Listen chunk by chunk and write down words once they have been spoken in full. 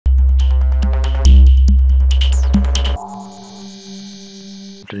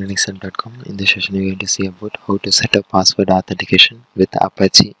to linuxhelp.com. In this session, we're going to see about how to set up password authentication with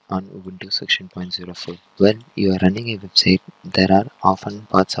Apache on Ubuntu section 0.04. When you are running a website, there are often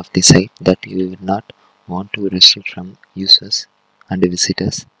parts of the site that you will not want to restrict from users and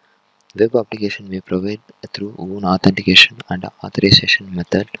visitors. Web application may provide through own authentication and authorization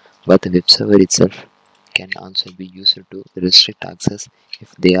method, but the web server itself can also be used to restrict access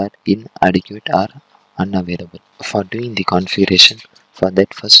if they are inadequate or unavailable. For doing the configuration, for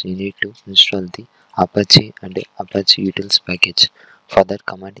that first you need to install the Apache and Apache utils package. For that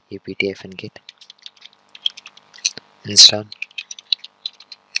command apt-get install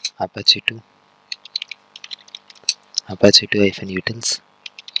Apache 2 utils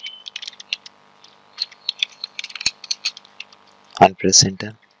and press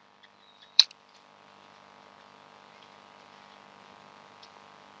enter.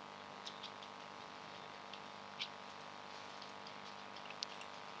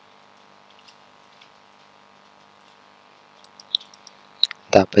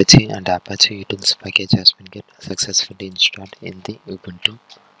 The Apache and Apache utils package has been get successfully installed in the Ubuntu.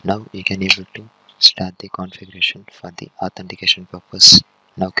 Now you can able to start the configuration for the authentication purpose.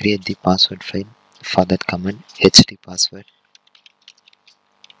 Now create the password file. For that command htpassword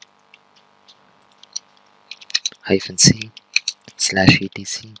 -c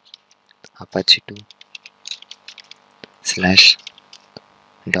 /etc apache 2 slash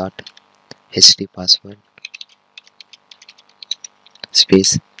dot htpassword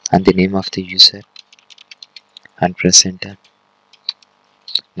space and the name of the user and press enter.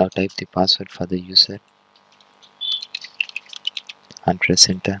 Now type the password for the user and press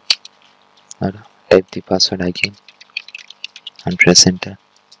enter. Now type the password again and press enter.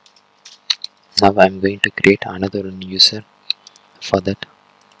 Now I am going to create another user. For that,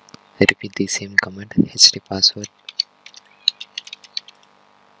 repeat the same command htpassword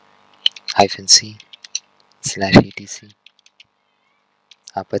 -c /etc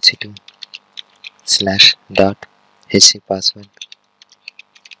apache 2 slash dot htpassword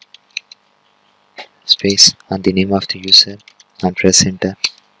space and the name of the user and press enter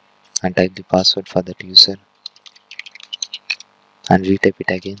and type the password for that user and retype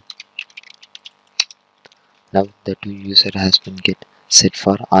it again. Now the two user has been get set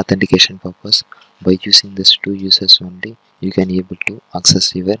for authentication purpose. By using these two users only, you can able to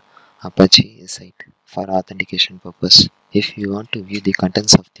access your Apache site for authentication purpose. If you want to view the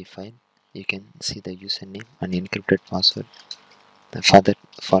contents of the file, you can see the username and encrypted password. For that,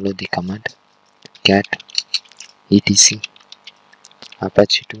 follow the command cat etc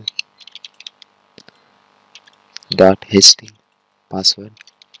apache 2 dot ht password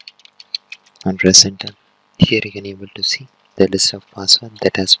and press enter. Here you can able to see the list of password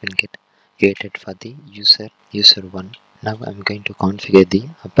that has been created for the user 1. Now I'm going to configure the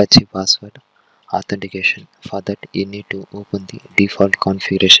Apache password authentication. For that you need to open the default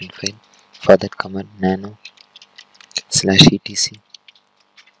configuration file. For that command nano /etc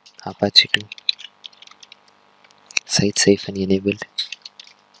apache 2 site safe and enabled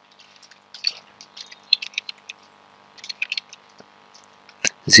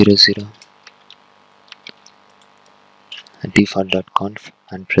 /0 default.conf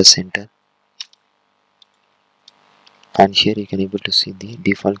and press enter. And here you can able to see the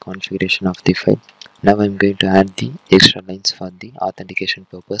default configuration of the file. Now I'm going to add the extra lines for the authentication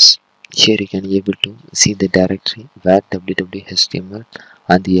purpose. Here you can able to see the directory where www.html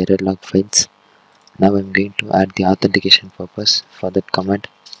and the error log files. Now I'm going to add the authentication purpose. For that command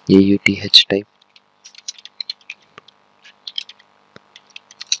auth type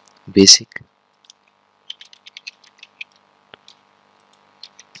basic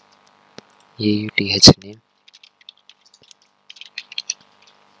auth name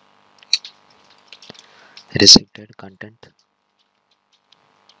restricted content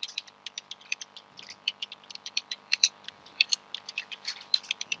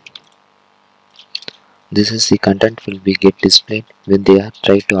this is the content will be get displayed when they are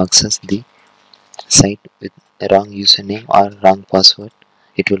try to access the site with a wrong username or wrong password.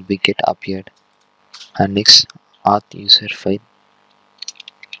 It will be get appeared. And next auth user file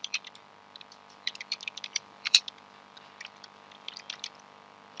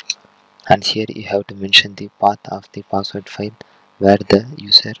and here you have to mention the path of the password file where the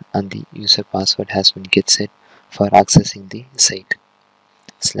user and the user password has been get set for accessing the site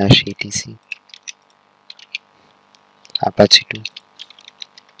 /etc apache 2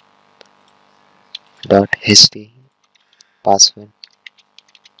 dot ht password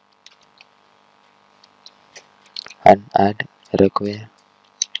and add require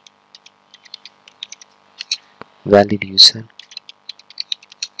valid user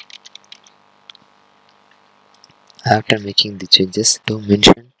After making the changes, to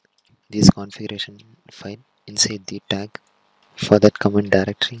mention this configuration file inside the tag for that command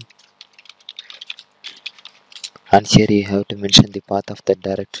directory, and here you have to mention the path of that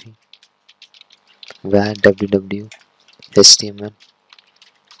directory where www html,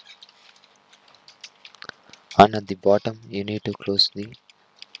 and at the bottom you need to close the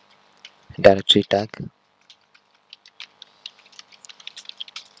directory tag.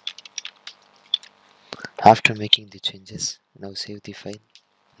 After making the changes, now save the file.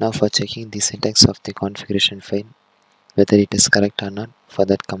 Now for checking the syntax of the configuration file whether it is correct or not, for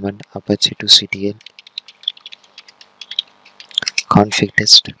that command apache to ctl config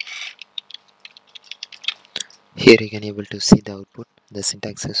test. Here you can able to see the output. The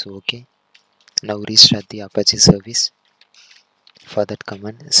syntax is okay. Now restart the Apache service. For that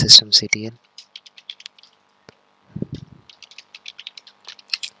command systemctl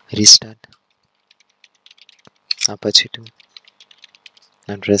restart Apache 2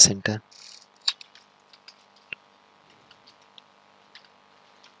 and press enter.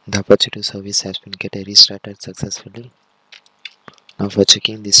 The Apache 2 service has been get restarted successfully. Now for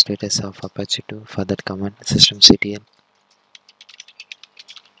checking the status of Apache 2, for that command systemctl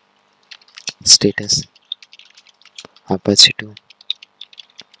status Apache 2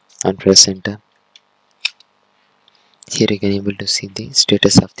 and press enter. Here you can able to see the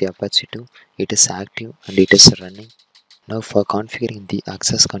status of the Apache 2. It is active and it is running. Now for configuring the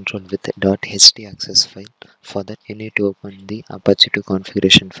access control with .htaccess file, for that you need to open the Apache 2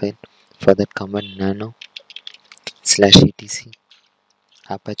 configuration file. For that command nano /etc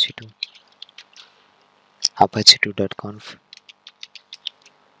apache 2 apache2.conf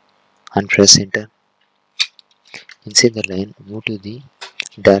and press enter. Inside the line, move to the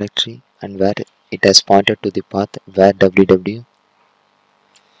directory and where it has pointed to the path where www,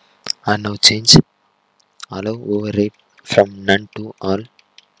 and now change allow override from none to all.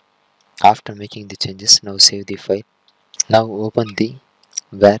 After making the changes, now save the file. Now open the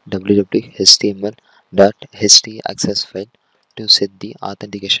where www html.htaccess file to set the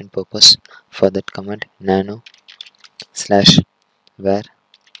authentication purpose. For that command nano /where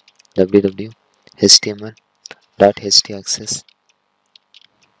www html.htaccess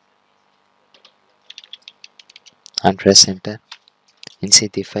and press enter.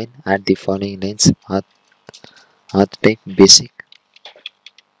 Inside the file, add the following lines: auth type basic,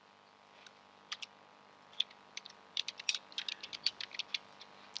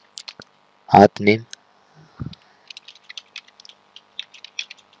 auth name,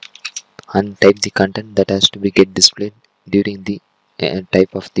 and type the content that has to be get displayed during the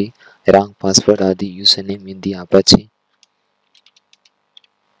type of the wrong password or the username in the Apache.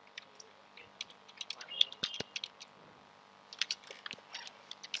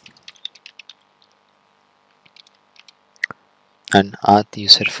 And auth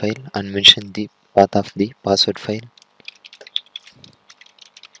user file and mention the path of the password file.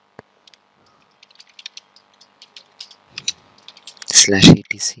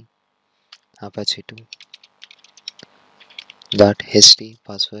 /etc apache 2 .ht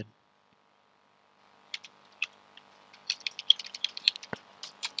password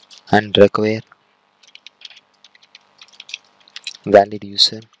and require valid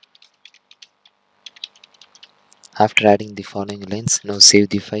user. After adding the following lines, now save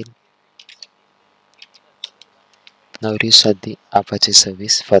the file. Now restart the Apache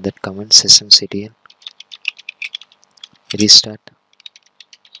service. For that command systemctl restart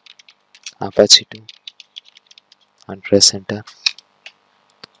Apache 2 and press enter.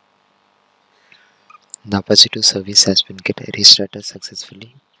 The Apache 2 service has been get restarted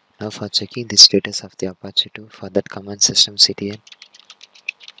successfully. Now for checking the status of the Apache 2, for that command systemctl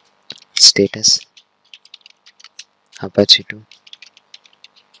status Apache 2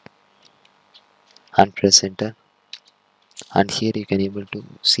 and press enter. And here you can able to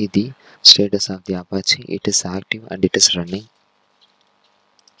see the status of the Apache. It is active and it is running.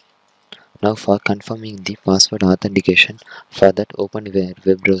 Now for confirming the password authentication, for that open your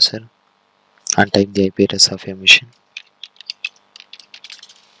web browser and type the IP address of your machine.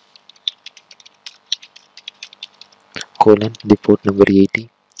 Colon the port number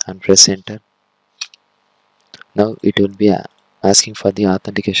 80 and press enter. Now it will be asking for the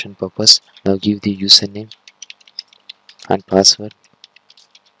authentication purpose. Now give the username and password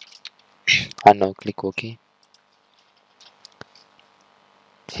and now click OK.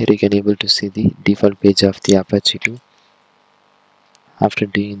 Here you can able to see the default page of the Apache 2. After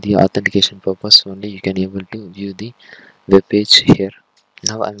doing the authentication purpose only, you can able to view the web page here.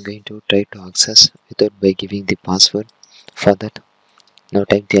 Now I'm going to try to access without by giving the password. For that, now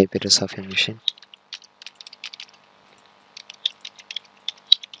type the IP address of your machine.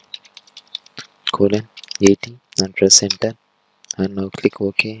 colon 80 and press enter, and now click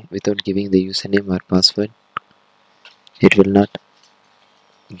OK without giving the username or password. It will not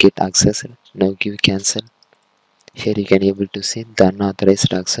get access. Now give cancel. Here you can able to see the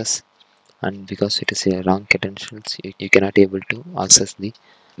unauthorized access, and because it is a wrong credentials, you cannot able to access the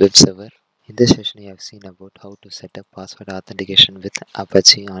web server. In this session, you have seen about how to set up password authentication with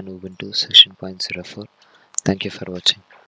Apache on Ubuntu section 0.04. Thank you for watching.